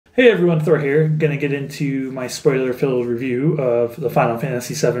Hey everyone, Thor here. Gonna get into my spoiler-filled review of the Final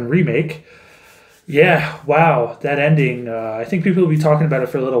Fantasy VII Remake. Yeah, wow, that ending. I think people will be talking about it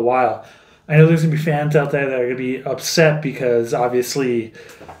for a little while. I know there's gonna be fans out there that are gonna be upset because obviously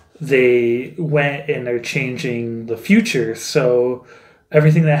they went and they're changing the future. So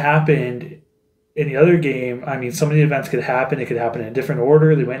everything that happened in the other game, I mean, some of the events could happen. It could happen in a different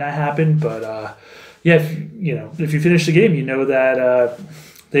order. They might not happen, but yeah, if you finish the game, you know that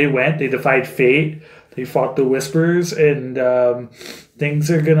they defied fate, they fought the Whispers, and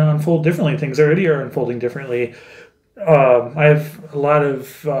things are gonna unfold differently. Things already are unfolding differently. I have a lot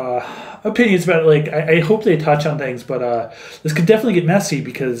of opinions about it. Like, I hope they touch on things, but this could definitely get messy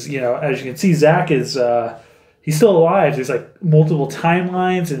because as you can see, Zack is he's still alive. There's like multiple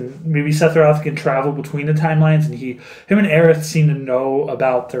timelines, and maybe Sephiroth can travel between the timelines, and him and Aerith seem to know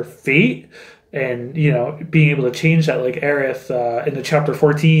about their fate, and being able to change that. Like Aerith in the chapter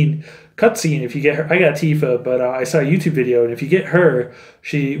 14 cutscene, if you get her, I got Tifa, but I saw a YouTube video, and if you get her,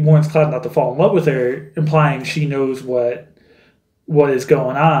 she warns Cloud not to fall in love with her, implying she knows what is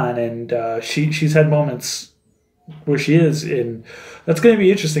going on, and she's had moments where she is, and that's going to be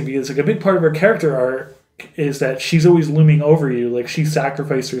interesting because like a big part of her character arc is that she's always looming over you. Like she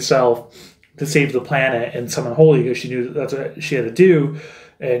sacrificed herself to save the planet and summon holy because she knew that's what she had to do,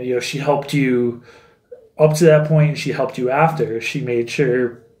 and she helped you up to that point, and she helped you after. She made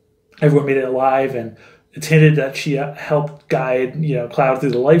sure everyone made it alive, and it's hinted that she helped guide Cloud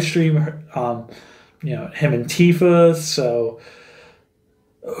through the live stream. Him and Tifa. So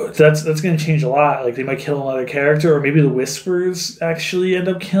that's going to change a lot. Like they might kill another character, or maybe the Whispers actually end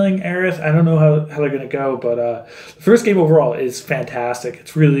up killing Aerith. I don't know how they're going to go, but the first game overall is fantastic.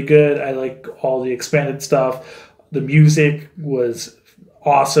 It's really good. I like all the expanded stuff. The music was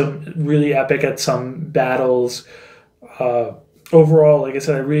awesome, really epic at some battles. Overall, like I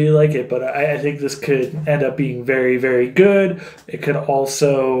said, I really like it, but I think this could end up being very, very good. It could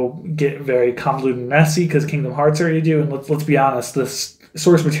also get very convoluted and messy because Kingdom Hearts already do. And let's be honest, this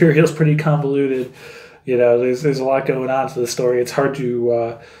source material is pretty convoluted. There's a lot going on to the story. It's hard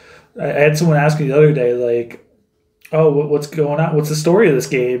to. I had someone ask me the other day, like, "Oh, what's going on? What's the story of this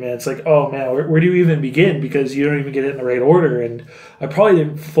game?" And it's like, "Oh man, where do you even begin? Because you don't even get it in the right order." And I probably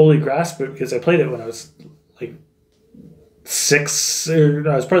didn't fully grasp it because I played it when I was like six, or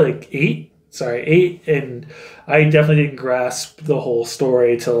no, I was probably like eight. Sorry, eight, and I definitely didn't grasp the whole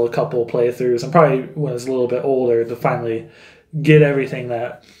story till a couple of playthroughs. And probably when I was a little bit older to finally get everything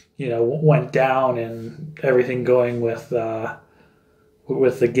that went down and everything going with the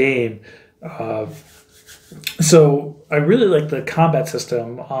game. So I really like the combat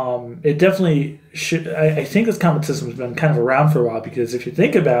system. It definitely should. I think this combat system has been kind of around for a while because if you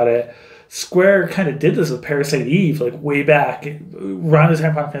think about it, Square kind of did this with Parasite Eve, like way back around the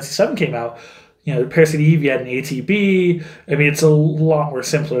time Final Fantasy VII came out. Parasite Eve, you had an ATB. I mean, it's a lot more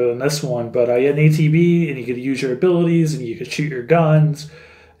simpler than this one, but you had an ATB, and you could use your abilities, and you could shoot your guns.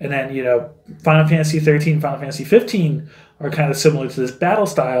 And then, Final Fantasy 13, Final Fantasy 15 are kind of similar to this battle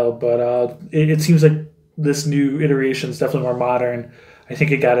style, but it seems like this new iteration is definitely more modern. I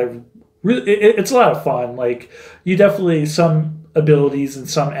think it got it really. It's a lot of fun. Like you definitely some abilities and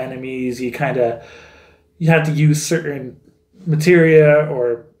some enemies you have to use certain materia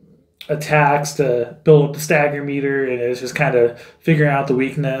or attacks to build up the stagger meter, and it's just kind of figuring out the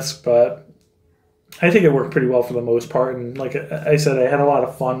weakness. But I think it worked pretty well for the most part, and like I said, I had a lot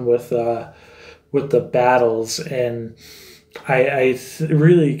of fun with the battles, and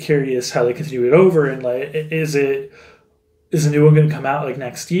really curious how they continue it over. And like, is the new one going to come out like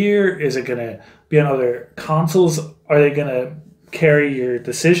next year? Is it going to be on other consoles? Are they going to carry your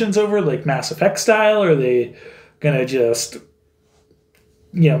decisions over like Mass Effect style? Or are they going to just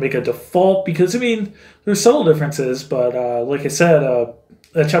make a default? Because I mean, there's subtle differences, but like I said,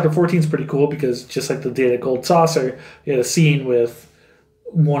 chapter 14 is pretty cool because just like the Data Gold Saucer, you had a scene with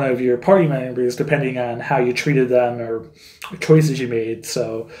one of your party members depending on how you treated them or choices you made.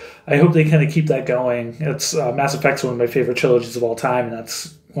 So I hope they kind of keep that going. It's Mass Effect's one of my favorite trilogies of all time, and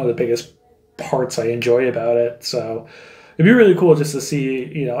that's one of the biggest parts I enjoy about it. So it'd be really cool just to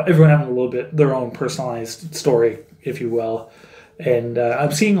see everyone having a little bit their own personalized story, if you will. And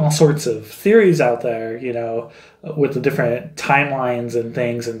I'm seeing all sorts of theories out there, with the different timelines and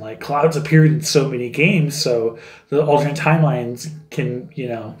things. And like Cloud's appeared in so many games, so the alternate timelines can,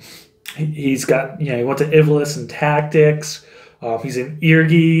 he's got, he went to Ivlis and Tactics. He's in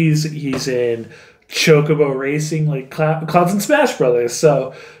Eargees. He's in Chocobo Racing, like Cloud's in Smash Brothers.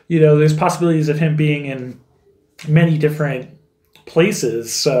 So, there's possibilities of him being in many different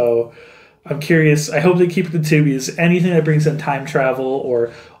places. So I'm curious. I hope they keep it to two because anything that brings in time travel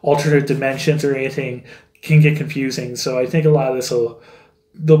or alternate dimensions or anything can get confusing. So I think a lot of this will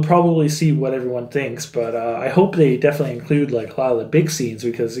they'll probably see what everyone thinks, but I hope they definitely include like a lot of the big scenes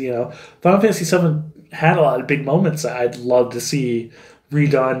because Final Fantasy VII had a lot of big moments that I'd love to see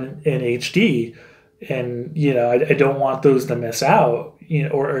redone in HD, and I don't want those to miss out,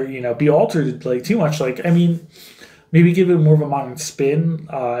 or be altered like too much. Like I mean, maybe give it more of a modern spin.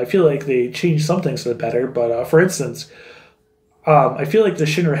 I feel like they changed some things for the better, but for instance, I feel like the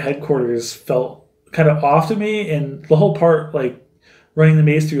Shinra headquarters felt kind of off to me, and the whole part like running the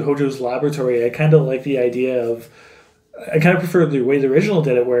maze through Hojo's laboratory, I kind of like the idea of. I kind of prefer the way the original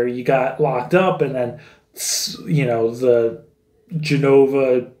did it, where you got locked up and then, the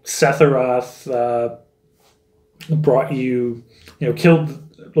Genova Sephiroth brought you,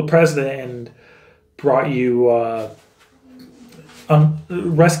 killed the president and brought you,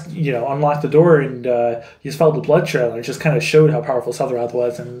 unlocked the door and you just followed the blood trail and it just kind of showed how powerful Sephiroth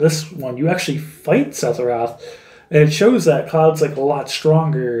was. And this one, you actually fight Sephiroth. And it shows that Cloud's like a lot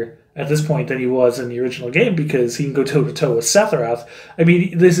stronger at this point than he was in the original game because he can go toe to toe with Sephiroth. I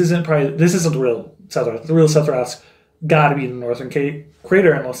mean, this isn't the real Sephiroth. The real Sephiroth's got to be in the Northern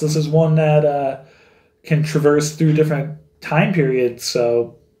Crater, unless this is one that can traverse through different time periods.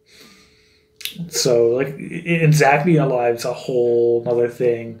 So like, and Zack being alive is a whole other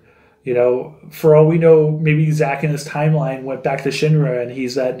thing. For all we know, maybe Zack in his timeline went back to Shinra and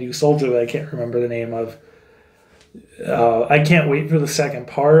he's that new soldier that I can't remember the name of. I can't wait for the second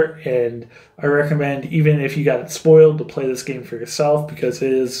part, and I recommend, even if you got it spoiled, to play this game for yourself because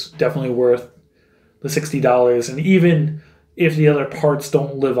it is definitely worth the $60. And even if the other parts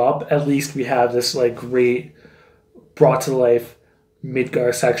don't live up, at least we have this like great brought to life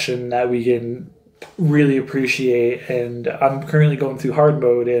Midgar section that we can really appreciate. And I'm currently going through hard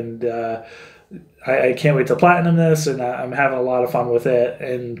mode, and I can't wait to platinum this, and I'm having a lot of fun with it.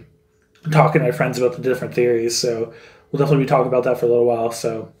 And talking to my friends about the different theories. So we'll definitely be talking about that for a little while.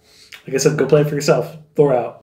 So, like I said, go play it for yourself. Thor out.